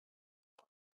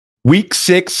Week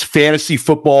 6 fantasy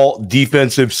football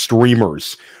defensive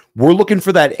streamers. We're looking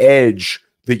for that edge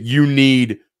that you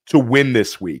need to win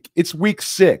this week. It's week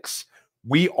 6.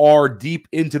 We are deep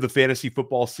into the fantasy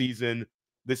football season.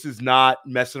 This is not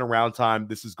messing around time.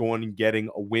 This is going and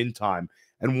getting a win time.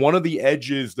 And one of the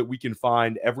edges that we can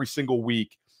find every single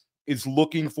week is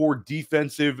looking for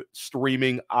defensive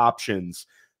streaming options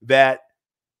that,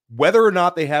 whether or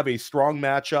not they have a strong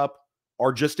matchup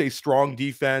or just a strong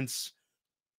defense,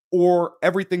 or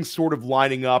everything's sort of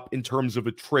lining up in terms of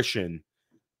attrition,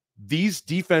 these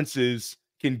defenses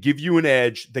can give you an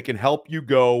edge that can help you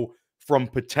go from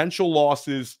potential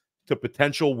losses to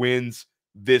potential wins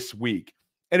this week.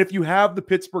 And if you have the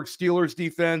Pittsburgh Steelers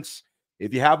defense,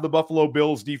 if you have the Buffalo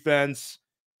Bills defense,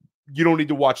 you don't need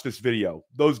to watch this video.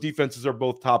 Those defenses are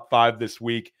both top 5 this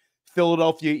week.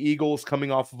 Philadelphia Eagles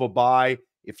coming off of a bye.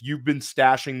 If you've been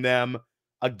stashing them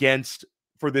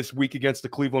for this week against the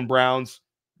Cleveland Browns,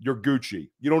 you're Gucci.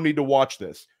 You don't need to watch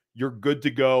this. You're good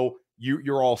to go.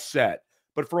 You're all set.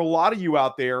 But for a lot of you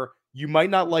out there, you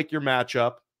might not like your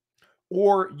matchup,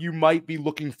 or you might be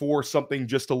looking for something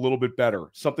just a little bit better,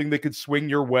 something that could swing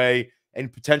your way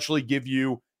and potentially give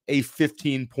you a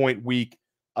 15-point week,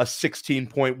 a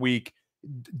 16-point week,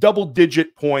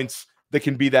 double-digit points that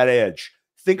can be that edge.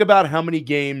 Think about how many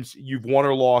games you've won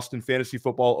or lost in fantasy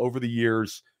football over the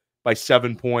years by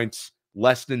 7 points,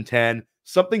 less than 10,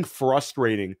 something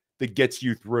frustrating that gets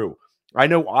you through. I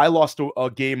know I lost a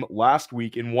game last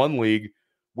week in one league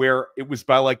where it was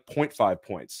by like 0.5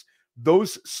 points.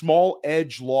 Those small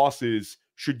edge losses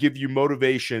should give you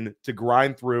motivation to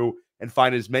grind through and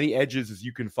find as many edges as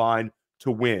you can find to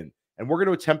win. And we're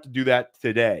going to attempt to do that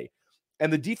today.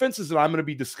 And the defenses that I'm going to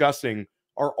be discussing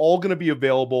are all going to be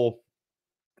available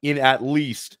in at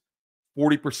least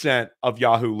 40% of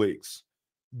Yahoo leagues.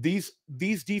 These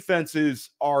defenses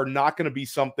are not going to be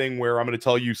something where I'm going to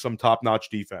tell you some top-notch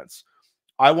defense.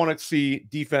 I want to see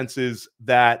defenses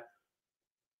that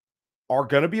are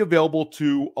going to be available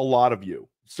to a lot of you.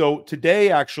 So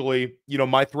today, actually,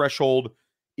 my threshold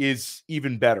is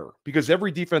even better because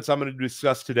every defense I'm going to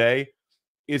discuss today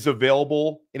is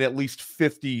available in at least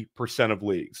 50% of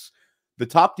leagues. The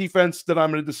top defense that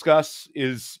I'm going to discuss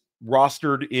is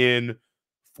rostered in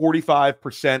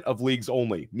 45% of leagues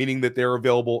only, meaning that they're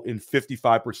available in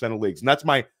 55% of leagues. And that's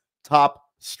my top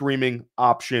streaming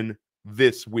option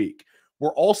this week.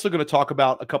 We're also going to talk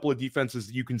about a couple of defenses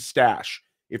that you can stash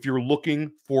if you're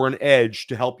looking for an edge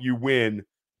to help you win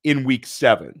in week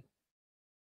 7.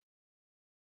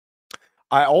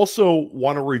 I also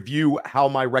want to review how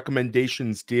my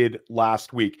recommendations did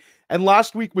last week. And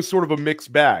last week was sort of a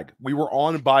mixed bag. We were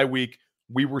on bye week.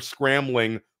 We were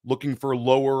scrambling, looking for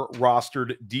lower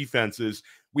rostered defenses.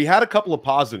 We had a couple of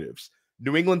positives.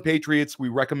 New England Patriots, we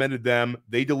recommended them.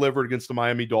 They delivered against the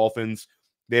Miami Dolphins.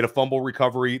 They had a fumble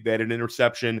recovery, they had an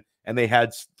interception, and they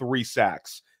had 3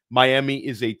 sacks. Miami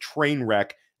is a train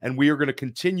wreck, and we are going to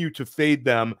continue to fade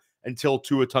them until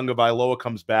Tua Tagovailoa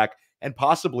comes back, and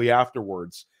possibly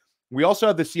afterwards. We also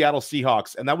have the Seattle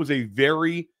Seahawks, and that was a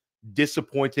very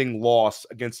disappointing loss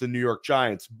against the New York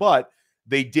Giants, but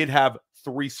they did have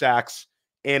 3 sacks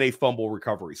and a fumble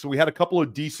recovery. So we had a couple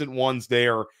of decent ones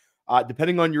there.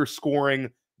 Depending on your scoring,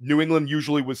 New England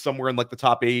usually was somewhere in like the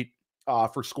top 8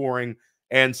 for scoring,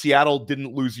 and Seattle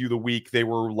didn't lose you the week. They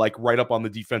were like right up on the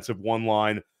defensive 1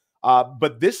 line.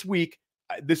 But this week,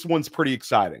 this one's pretty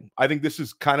exciting. I think this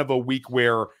is kind of a week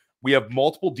where we have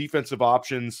multiple defensive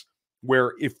options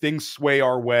where if things sway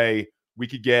our way, we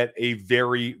could get a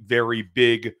very, very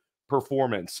big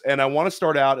performance. And I want to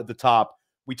start out at the top.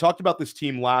 We talked about this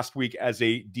team last week as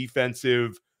a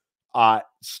defensive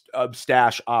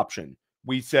stash option.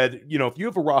 We said, if you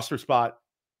have a roster spot,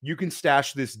 you can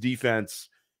stash this defense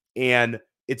and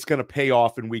it's going to pay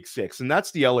off in week 6. And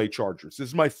that's the LA Chargers. This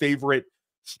is my favorite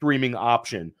streaming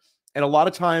option. And a lot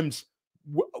of times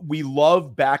we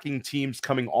love backing teams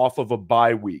coming off of a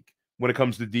bye week when it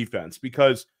comes to defense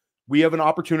because we have an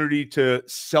opportunity to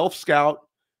self-scout,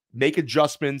 make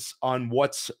adjustments on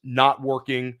what's not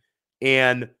working,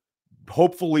 and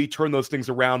hopefully turn those things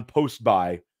around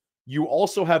post-bye. You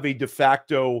also have a de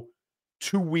facto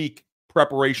 2-week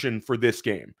preparation for this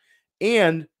game.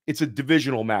 And it's a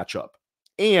divisional matchup.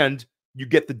 And you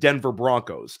get the Denver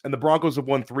Broncos. And the Broncos have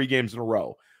won 3 games in a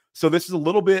row. So this is a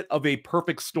little bit of a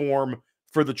perfect storm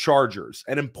for the Chargers.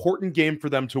 An important game for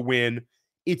them to win.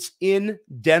 It's in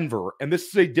Denver. And this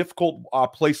is a difficult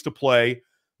place to play.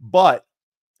 But,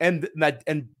 and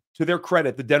to their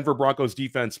credit, the Denver Broncos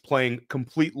defense playing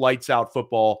complete lights out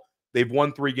football. They've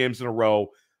won 3 games in a row.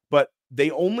 But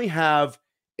they only have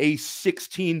a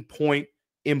 16-point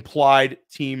implied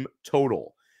team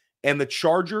total. And the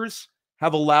Chargers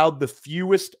have allowed the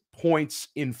fewest points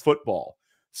in football.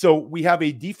 So we have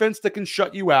a defense that can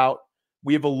shut you out.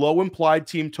 We have a low implied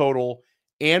team total,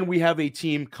 and we have a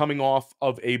team coming off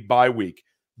of a bye week.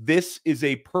 This is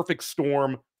a perfect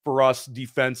storm for us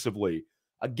defensively.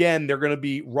 Again, they're going to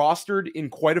be rostered in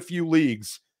quite a few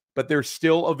leagues, but they're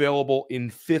still available in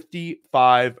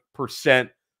 55%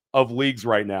 of leagues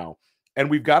right now. And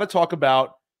we've got to talk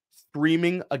about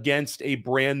streaming against a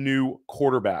brand new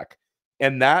quarterback.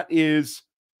 And that is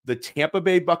the Tampa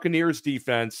Bay Buccaneers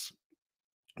defense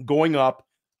going up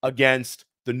against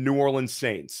the New Orleans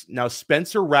Saints. Now,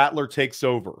 Spencer Rattler takes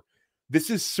over. This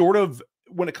is sort of,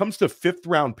 when it comes to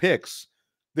fifth-round picks,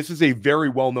 this is a very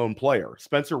well-known player.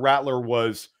 Spencer Rattler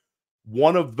was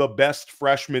one of the best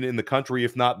freshmen in the country,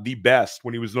 if not the best,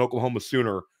 when he was an Oklahoma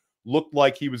Sooner. Looked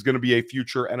like he was going to be a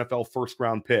future NFL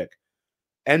first-round pick.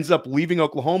 Ends up leaving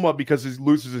Oklahoma because he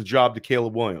loses his job to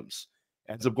Caleb Williams.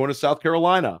 Ends up going to South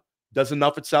Carolina. Does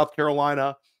enough at South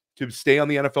Carolina to stay on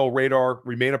the NFL radar,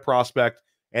 remain a prospect,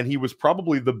 and he was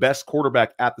probably the best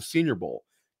quarterback at the Senior Bowl.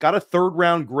 Got a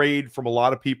third-round grade from a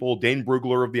lot of people. Dane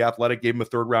Brugler of The Athletic gave him a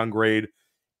third-round grade.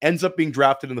 Ends up being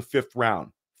drafted in the 5th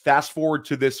round. Fast forward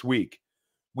to this week.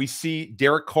 We see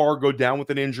Derek Carr go down with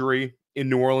an injury in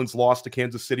New Orleans, lost to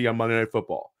Kansas City on Monday Night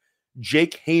Football.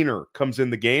 Jake Haener comes in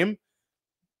the game.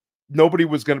 Nobody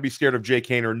was going to be scared of Jake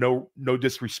Haener. No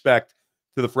disrespect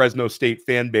to the Fresno State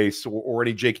fan base or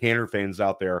any Jake Haener fans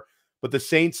out there. But the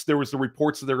Saints, there was the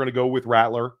reports that they're going to go with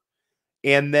Rattler.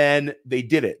 And then they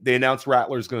did it. They announced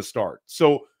Rattler is going to start.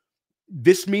 So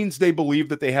this means they believe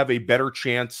that they have a better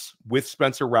chance with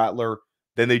Spencer Rattler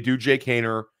than they do Jake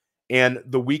Haener. And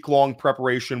the week-long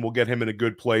preparation will get him in a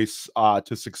good place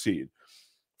to succeed.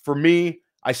 For me,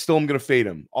 I still am going to fade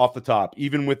him off the top,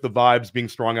 even with the vibes being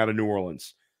strong out of New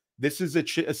Orleans. This is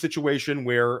a situation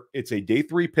where it's a day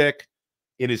 3 pick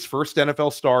in his first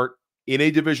NFL start in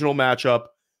a divisional matchup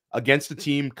against a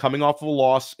team coming off of a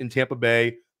loss in Tampa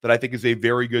Bay that I think is a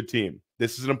very good team.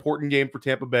 This is an important game for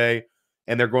Tampa Bay,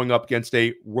 and they're going up against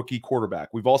a rookie quarterback.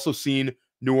 We've also seen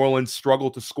New Orleans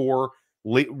struggle to score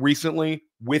recently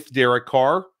with Derek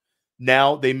Carr.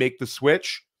 Now they make the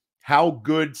switch. How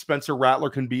good Spencer Rattler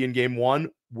can be in game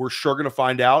 1, we're sure going to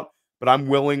find out, but I'm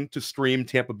willing to stream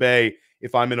Tampa Bay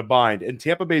if I'm in a bind. And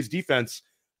Tampa Bay's defense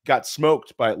got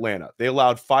smoked by Atlanta. They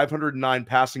allowed 509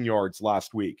 passing yards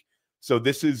last week. So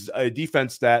this is a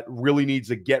defense that really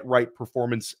needs a get-right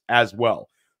performance as well.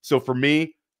 So for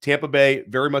me, Tampa Bay,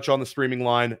 very much on the streaming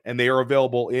line, and they are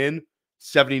available in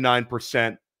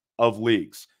 79% of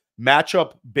leagues.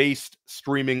 Matchup-based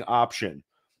streaming option.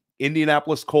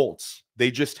 Indianapolis Colts.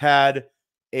 They just had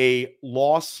a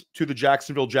loss to the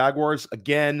Jacksonville Jaguars.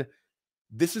 Again,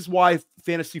 this is why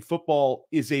fantasy football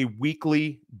is a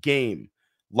weekly game.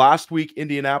 Last week,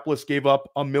 Indianapolis gave up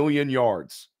 1,000,000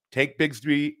 yards. Tank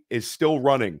Bigsby is still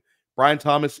running. Brian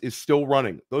Thomas is still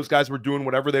running. Those guys were doing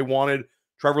whatever they wanted.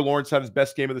 Trevor Lawrence had his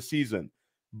best game of the season.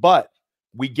 But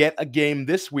we get a game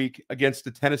this week against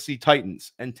the Tennessee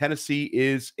Titans, and Tennessee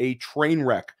is a train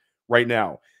wreck right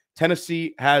now.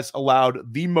 Tennessee has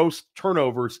allowed the most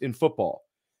turnovers in football.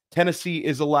 Tennessee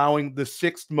is allowing the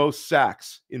 6th most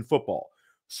sacks in football.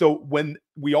 So when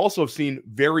we also have seen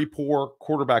very poor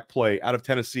quarterback play out of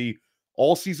Tennessee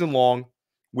all season long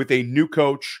with a new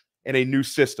coach and a new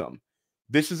system.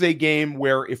 This is a game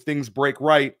where if things break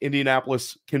right,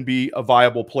 Indianapolis can be a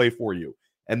viable play for you.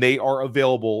 And they are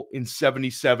available in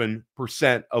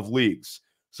 77% of leagues.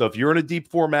 So if you're in a deep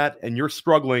format and you're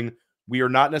struggling, we are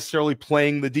not necessarily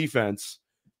playing the defense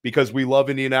because we love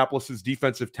Indianapolis's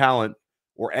defensive talent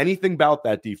or anything about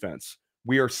that defense.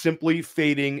 We are simply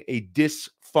fading a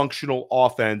dysfunctional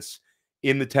offense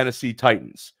in the Tennessee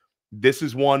Titans. This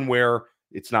is one where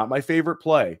it's not my favorite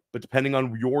play, but depending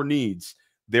on your needs,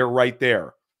 they're right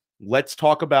there. Let's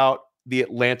talk about the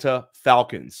Atlanta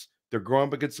Falcons. They're going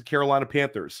up against the Carolina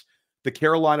Panthers. The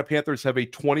Carolina Panthers have a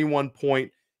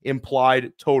 21-point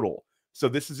implied total. So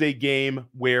this is a game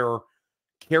where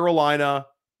Carolina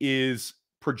is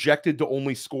projected to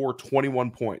only score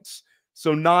 21 points.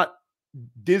 So not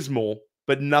dismal,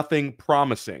 but nothing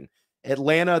promising.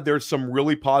 Atlanta, there's some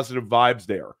really positive vibes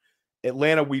there.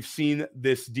 Atlanta, we've seen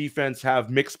this defense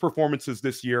have mixed performances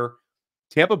this year.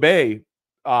 Tampa Bay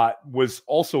was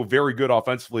also very good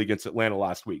offensively against Atlanta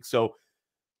last week. So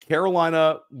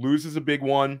Carolina loses a big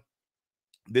one.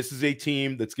 This is a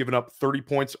team that's given up 30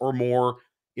 points or more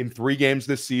in 3 games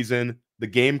this season. The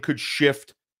game could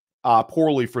shift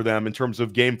poorly for them in terms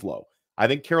of game flow. I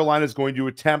think Carolina is going to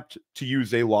attempt to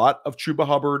use a lot of Chuba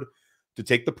Hubbard to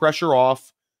take the pressure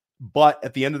off. But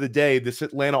at the end of the day, this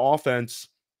Atlanta offense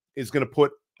is going to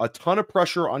put a ton of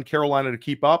pressure on Carolina to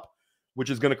keep up, which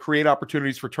is going to create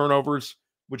opportunities for turnovers,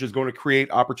 which is going to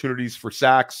create opportunities for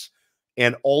sacks,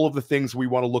 and all of the things we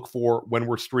want to look for when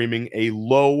we're streaming a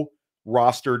low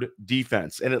rostered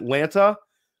defense. And Atlanta,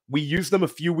 we used them a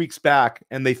few weeks back,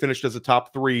 and they finished as a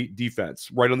top 3 defense.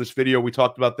 Right on this video, we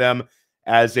talked about them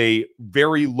as a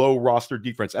very low roster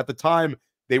defense. At the time,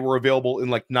 they were available in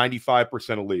like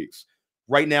 95% of leagues.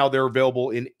 Right now, they're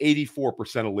available in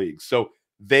 84% of leagues. So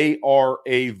they are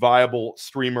a viable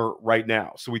streamer right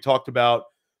now. So we talked about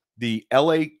the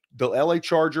LA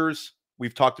Chargers.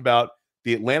 We've talked about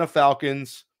the Atlanta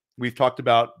Falcons. We've talked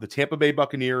about the Tampa Bay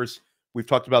Buccaneers. We've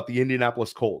talked about the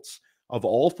Indianapolis Colts. Of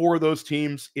all 4 of those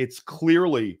teams, it's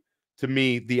clearly, to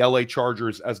me, the LA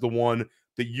Chargers as the one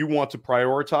that you want to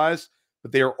prioritize,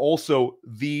 but they are also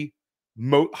the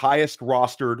highest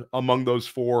rostered among those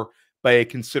 4 by a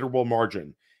considerable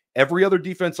margin. Every other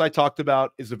defense I talked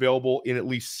about is available in at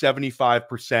least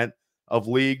 75% of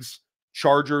leagues.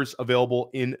 Chargers available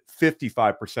in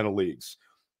 55% of leagues.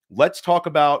 Let's talk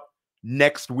about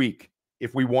next week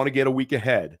if we want to get a week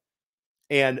ahead.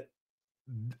 And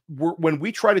when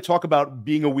we try to talk about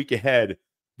being a week ahead,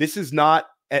 this is not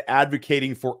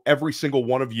advocating for every single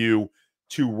one of you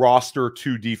to roster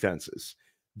 2 defenses.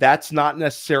 That's not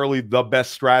necessarily the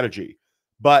best strategy.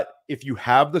 But if you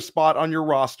have the spot on your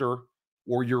roster,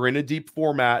 or you're in a deep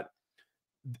format,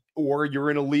 or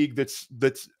you're in a league that's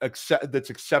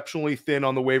exceptionally thin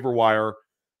on the waiver wire,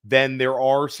 then there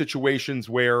are situations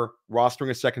where rostering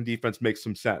a second defense makes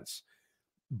some sense.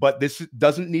 But this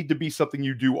doesn't need to be something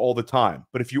you do all the time.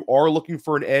 But if you are looking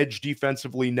for an edge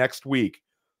defensively next week,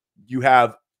 you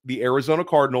have the Arizona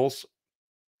Cardinals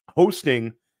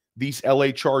hosting these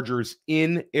LA Chargers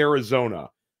in Arizona.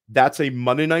 That's a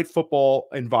Monday Night Football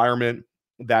environment.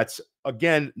 That's,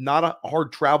 again, not a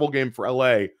hard travel game for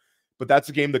LA, but that's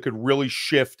a game that could really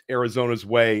shift Arizona's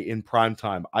way in prime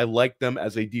time. I like them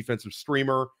as a defensive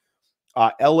streamer.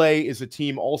 LA is a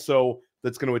team also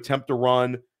that's going to attempt to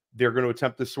run. They're going to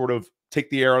attempt to sort of take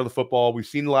the air out of the football. We've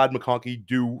seen Ladd McConkey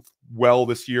do well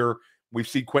this year. We've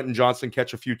seen Quentin Johnson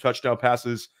catch a few touchdown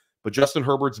passes, but Justin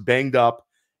Herbert's banged up.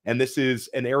 And this is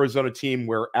an Arizona team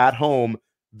where at home,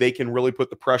 they can really put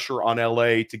the pressure on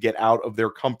LA to get out of their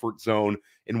comfort zone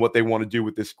in what they want to do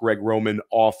with this Greg Roman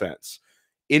offense.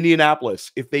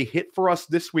 Indianapolis, if they hit for us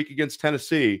this week against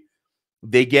Tennessee,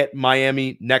 they get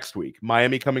Miami next week.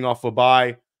 Miami coming off a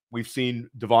bye. We've seen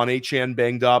Devon Achane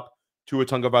banged up. Tua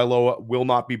Tagovailoa will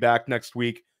not be back next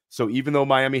week. So even though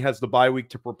Miami has the bye week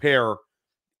to prepare,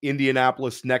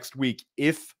 Indianapolis next week,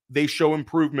 if they show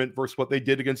improvement versus what they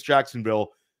did against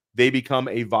Jacksonville, they become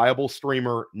a viable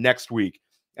streamer next week.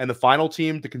 And the final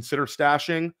team to consider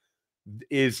stashing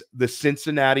is the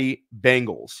Cincinnati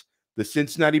Bengals. The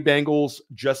Cincinnati Bengals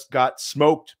just got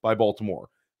smoked by Baltimore,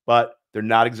 but they're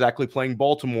not exactly playing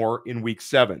Baltimore in week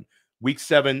 7. Week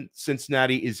 7,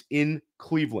 Cincinnati is in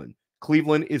Cleveland.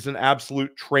 Cleveland is an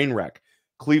absolute train wreck.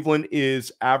 Cleveland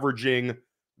is allowing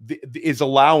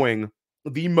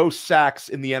the most sacks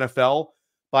in the NFL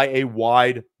by a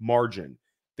wide margin.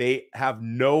 They have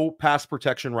no pass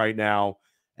protection right now,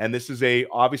 and this is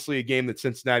obviously a game that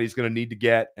Cincinnati is going to need to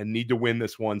get and need to win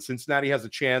this one. Cincinnati has a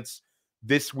chance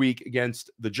this week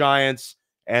against the Giants,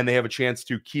 and they have a chance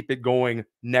to keep it going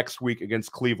next week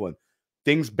against Cleveland.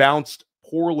 Things bounced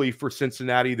poorly for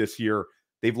Cincinnati this year.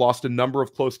 They've lost a number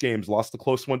of close games, lost the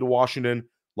close one to Washington,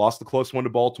 lost the close one to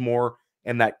Baltimore,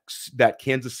 and that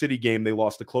Kansas City game, they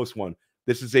lost a close one.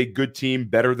 This is a good team,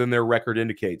 better than their record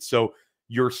indicates. So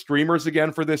your streamers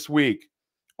again for this week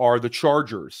are the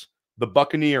Chargers, the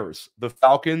Buccaneers, the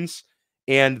Falcons,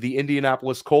 and the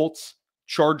Indianapolis Colts.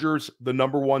 Chargers, the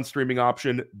number 1 streaming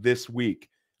option this week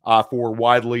for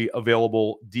widely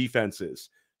available defenses.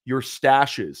 Your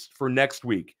stashes for next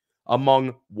week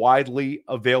among widely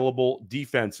available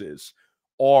defenses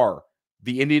are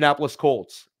the Indianapolis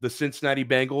Colts, the Cincinnati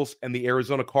Bengals, and the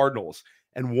Arizona Cardinals.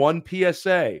 And one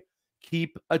PSA,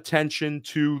 keep attention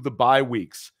to the bye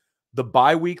weeks. The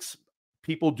bye weeks,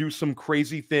 people do some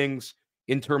crazy things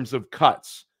in terms of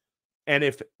cuts. And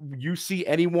if you see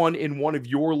anyone in one of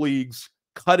your leagues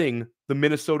cutting the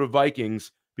Minnesota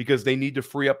Vikings because they need to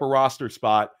free up a roster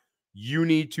spot, you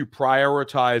need to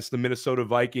prioritize the Minnesota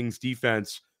Vikings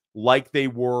defense like they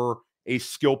were a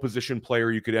skill position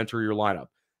player you could enter your lineup.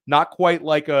 Not quite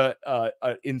like a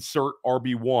insert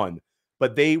RB1,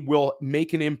 but they will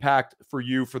make an impact for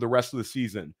you for the rest of the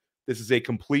season. This is a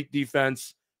complete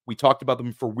defense. We talked about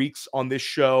them for weeks on this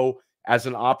show as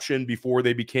an option before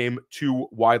they became too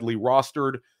widely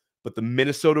rostered. But the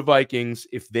Minnesota Vikings,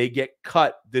 if they get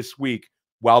cut this week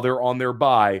while they're on their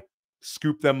bye,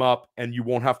 scoop them up, and you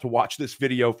won't have to watch this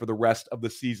video for the rest of the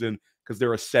season because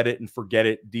they're a set it and forget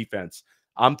it defense.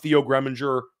 I'm Theo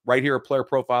Gremminger right here at Player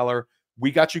Profiler.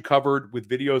 We got you covered with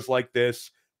videos like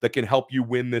this that can help you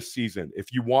win this season.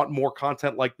 If you want more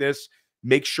content like this,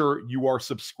 make sure you are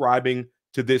subscribing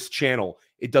to this channel.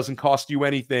 It doesn't cost you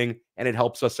anything, and it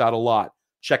helps us out a lot.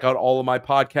 Check out all of my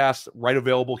podcasts right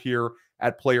available here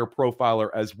at Player Profiler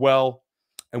as well,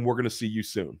 and we're going to see you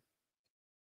soon.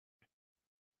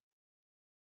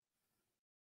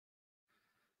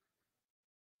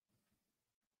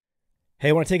 Hey,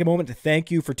 I want to take a moment to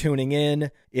thank you for tuning in.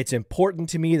 It's important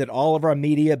to me that all of our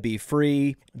media be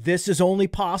free. This is only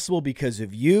possible because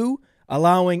of you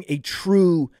allowing a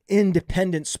true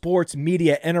independent sports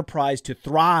media enterprise to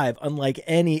thrive unlike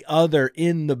any other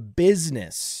in the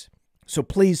business. So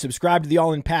please subscribe to the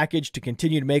All In Package to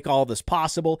continue to make all this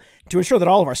possible, to ensure that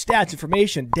all of our stats,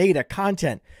 information, data,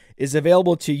 content is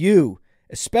available to you,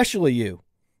 especially you,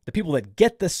 the people that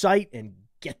get the site and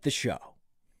get the show.